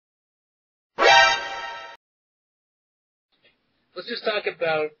let's just talk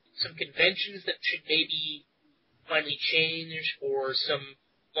about some conventions that should maybe finally change, or some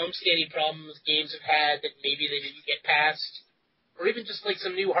long-standing problems games have had that maybe they didn't get past, or even just like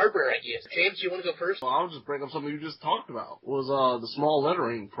some new hardware ideas. James, do you want to go first? Well, I'll just bring up something you just talked about, was the small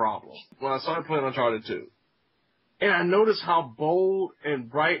lettering problem when I started playing Uncharted 2. And I noticed how bold and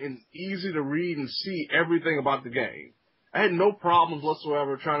bright and easy to read and see everything about the game. I had no problems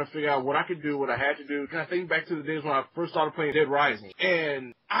whatsoever trying to figure out what I could do, what I had to do. Can I think back to the days when I first started playing Dead Rising?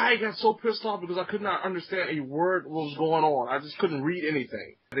 And I got so pissed off because I could not understand a word what was going on. I just couldn't read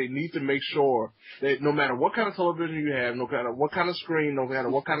anything. They need to make sure that no matter what kind of television you have, no matter what kind of screen, no matter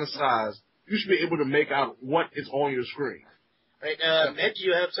what kind of size, you should be able to make out what is on your screen. Right, Ed, do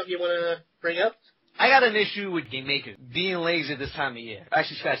you have something you want to bring up? I got an issue with game makers being lazy this time of year.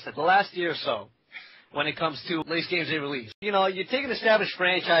 Actually, scratch that. The last year or so, when it comes to latest games they release. You know, you take an established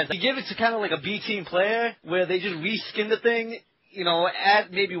franchise, you give it to kind of like a B-team player, where they just reskin the thing, you know,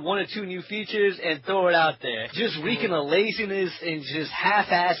 add maybe 1 or 2 new features and throw it out there. Just reeking of laziness and just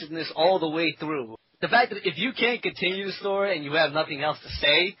half-assedness all the way through. The fact that if you can't continue the story and you have nothing else to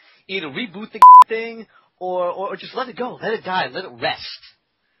say, either reboot the thing or just let it go, let it die, let it rest.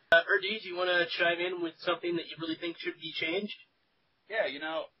 Erdy, do you want to chime in with something that you really think should be changed? Yeah, you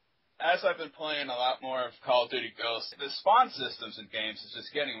know, as I've been playing a lot more of Call of Duty Ghosts, the spawn systems in games is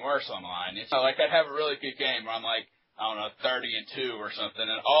just getting worse online. It's like I'd have a really good game where I'm like, I don't know, 30-2 or something,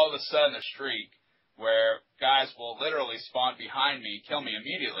 and all of a sudden a streak where guys will literally spawn behind me, kill me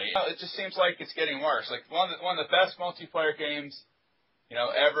immediately. It just seems like it's getting worse. Like one of the best multiplayer games, you know,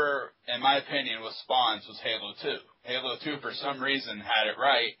 ever, in my opinion, with spawns was Halo 2. Halo 2, for some reason, had it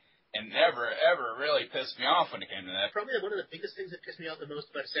right, and never, ever really pissed me off when it came to that. Probably one of the biggest things that pissed me off the most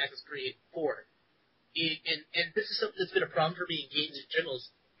about Assassin's Creed 4, and this is something that's been a problem for me in games in general, is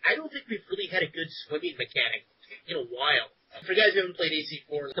I don't think we've really had a good swimming mechanic in a while. For guys who haven't played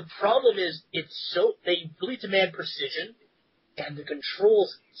AC4, the problem is they really demand precision, and the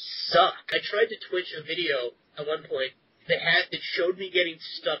controls suck. I tried to Twitch a video at one point that showed me getting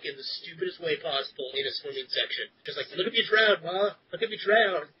stuck in the stupidest way possible in a swimming section. Just like, look at me drown, Ma! Look at me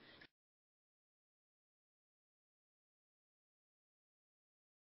drown!